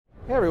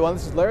Hey everyone,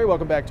 this is Larry.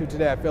 Welcome back to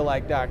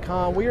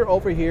TodayIFeelLike.com. We are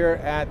over here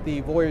at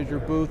the Voyager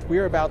booth. We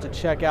are about to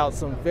check out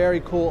some very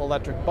cool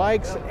electric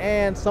bikes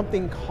and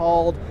something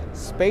called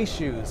space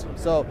shoes.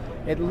 So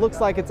it looks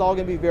like it's all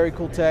going to be very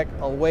cool tech,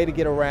 a way to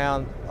get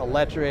around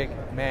electric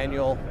and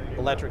manual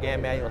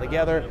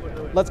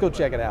together. Let's go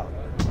check it out.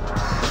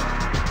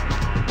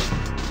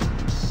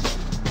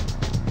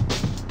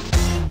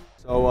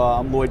 So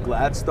I'm Lloyd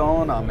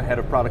Gladstone. I'm the head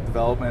of product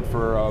development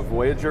for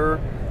Voyager.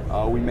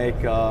 We make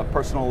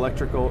personal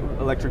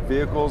electric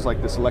vehicles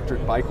like this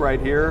electric bike right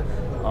here.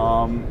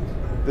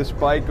 This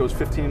bike goes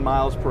 15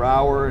 miles per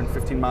hour and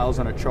 15 miles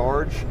on a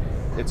charge.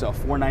 It's a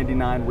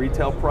 $4.99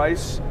 retail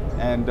price,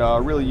 and a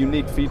really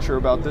unique feature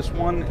about this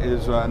one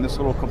is and this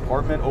little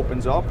compartment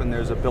opens up and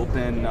there's a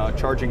built-in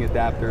charging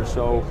adapter.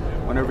 So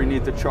whenever you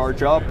need to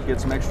charge up, get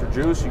some extra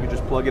juice, you can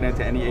just plug it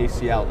into any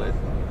AC outlet.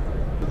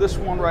 This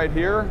one right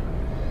here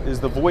is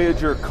the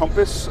Voyager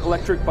Compass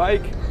electric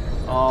bike.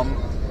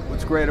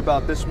 What's great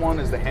about this one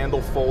is the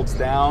handle folds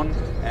down,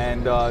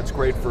 and it's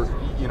great for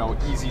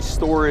easy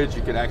storage.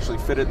 You can actually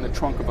fit it in the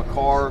trunk of a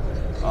car.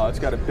 It's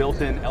got a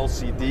built-in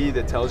LCD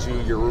that tells you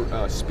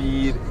your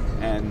speed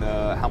and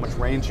how much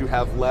range you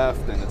have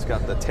left, and it's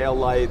got the tail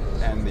light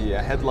and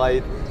the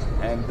headlight.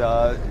 And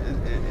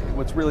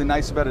what's really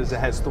nice about it is it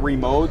has 3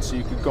 modes, so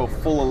you could go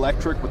full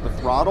electric with the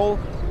throttle,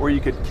 or you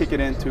could kick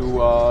it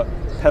into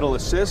pedal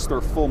assist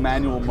or full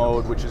manual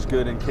mode, which is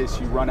good in case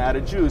you run out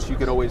of juice. You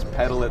could always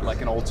pedal it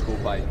like an old school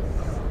bike.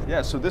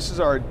 Yeah, so this is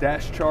our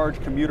Dash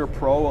Charge Commuter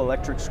Pro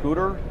electric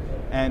scooter.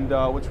 And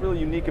what's really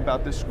unique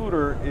about this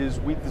scooter is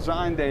we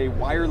designed a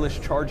wireless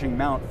charging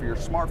mount for your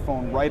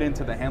smartphone right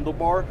into the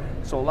handlebar.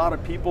 So a lot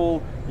of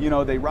people,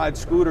 they ride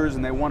scooters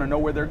and they want to know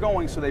where they're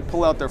going, so they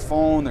pull out their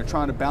phone, they're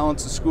trying to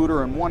balance the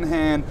scooter in one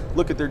hand,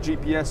 look at their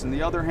GPS in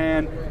the other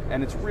hand,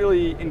 and it's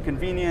really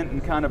inconvenient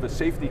and kind of a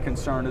safety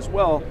concern as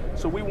well.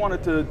 So we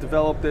wanted to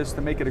develop this to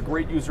make it a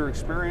great user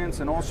experience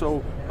and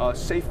also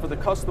safe for the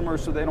customer,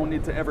 so they don't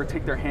need to ever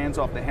take their hands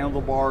off the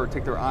handlebar or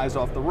take their eyes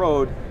off the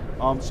road.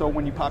 So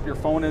when you pop your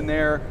phone in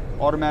there,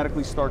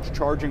 automatically starts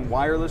charging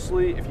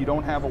wirelessly. If you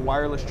don't have a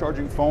wireless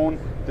charging phone,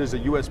 there's a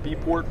USB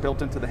port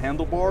built into the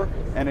handlebar,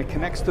 and it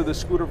connects to the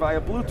scooter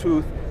via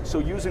Bluetooth. So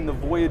using the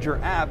Voyager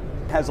app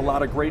has a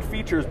lot of great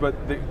features, but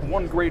the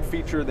one great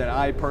feature that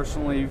I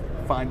personally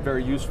find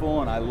very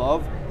useful and I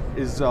love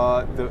is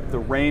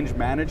the range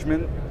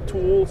management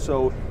tool.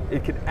 So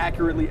it can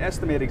accurately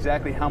estimate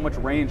exactly how much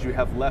range you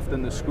have left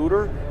in the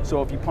scooter.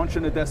 So if you punch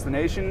in a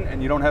destination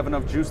and you don't have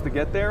enough juice to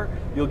get there,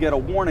 you'll get a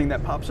warning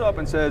that pops up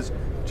and says,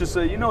 just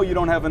so you know, you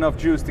don't have enough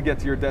juice to get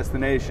to your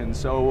destination.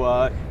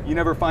 So you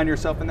never find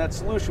yourself in that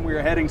solution where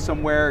you're heading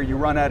somewhere, you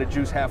run out of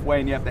juice halfway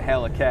and you have to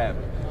hail a cab.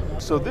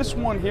 So this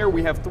one here,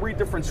 we have 3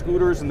 different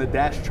scooters in the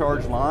Dash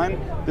Charge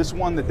line. This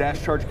one, the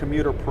Dash Charge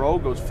Commuter Pro,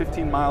 goes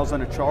 15 miles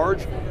on a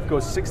charge,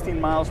 goes 16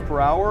 miles per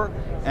hour,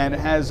 and it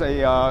has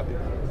a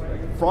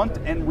front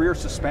and rear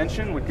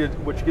suspension,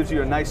 which gives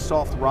you a nice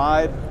soft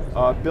ride,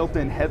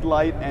 built-in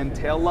headlight and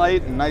tail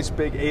light, and nice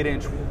big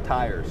 8-inch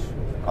tires.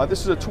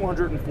 This is a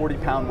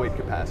 240-pound weight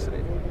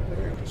capacity.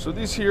 So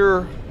these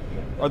here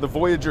are the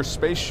Voyager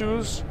space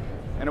shoes,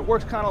 and it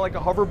works kind of like a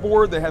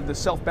hoverboard. They have the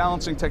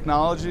self-balancing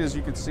technology. As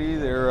you can see,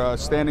 they're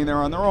standing there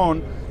on their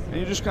own, and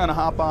you just kind of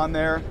hop on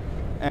there,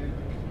 and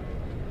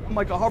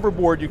like a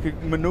hoverboard, you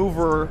could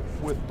maneuver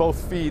with both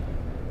feet.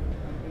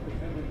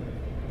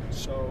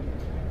 So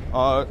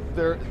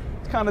they're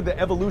kind of the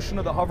evolution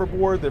of the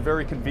hoverboard. They're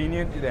very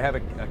convenient. They have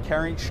a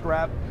carrying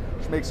strap,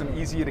 which makes them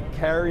easy to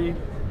carry.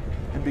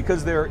 And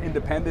because they're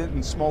independent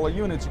and smaller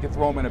units, you can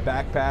throw them in a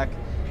backpack,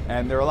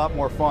 and they're a lot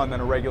more fun than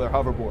a regular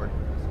hoverboard.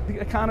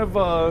 Kind of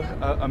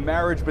a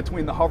marriage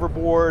between the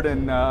hoverboard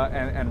and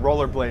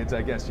rollerblades,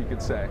 I guess you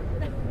could say.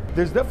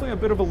 There's definitely a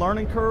bit of a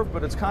learning curve,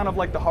 but it's kind of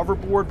like the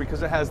hoverboard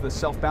because it has the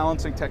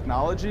self-balancing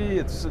technology.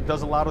 It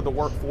does a lot of the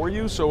work for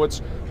you, so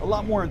it's a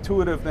lot more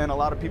intuitive than a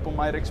lot of people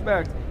might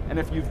expect. And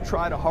if you've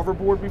tried a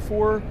hoverboard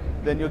before,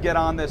 then you'll get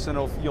on this and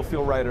you'll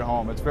feel right at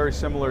home. It's very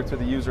similar to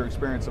the user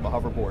experience of a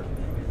hoverboard.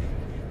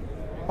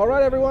 All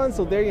right, everyone,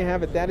 so there you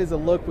have it. That is a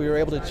look. We were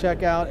able to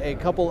check out a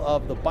couple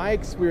of the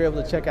bikes. We were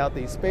able to check out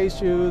these space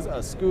shoes,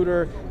 a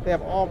scooter. They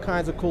have all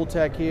kinds of cool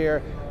tech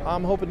here.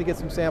 I'm hoping to get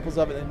some samples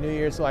of it in the new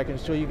year so I can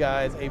show you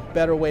guys a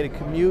better way to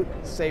commute,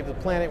 save the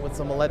planet with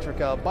some electric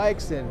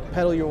bikes, and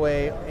pedal your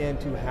way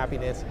into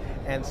happiness.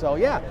 And so,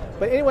 yeah.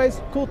 But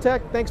anyways, cool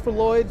tech. Thanks for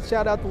Lloyd.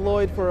 Shout out to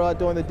Lloyd for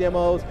doing the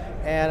demos.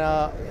 And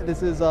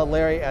this is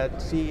Larry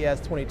at CES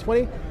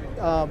 2020.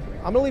 I'm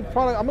gonna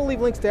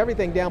leave links to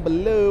everything down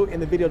below in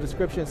the video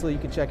description so you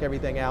can check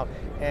everything out.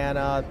 And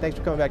thanks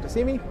for coming back to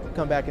see me.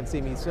 Come back and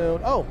see me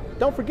soon. Oh,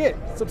 don't forget,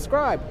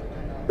 subscribe.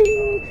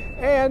 Bing!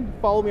 And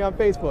follow me on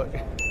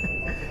Facebook.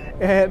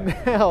 And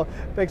now,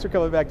 thanks for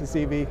coming back to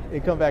see me.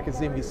 And come back and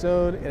see me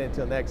soon. And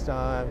until next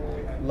time,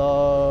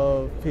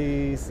 love,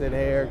 peace, and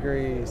hair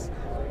grease.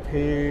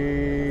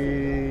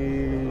 Peace.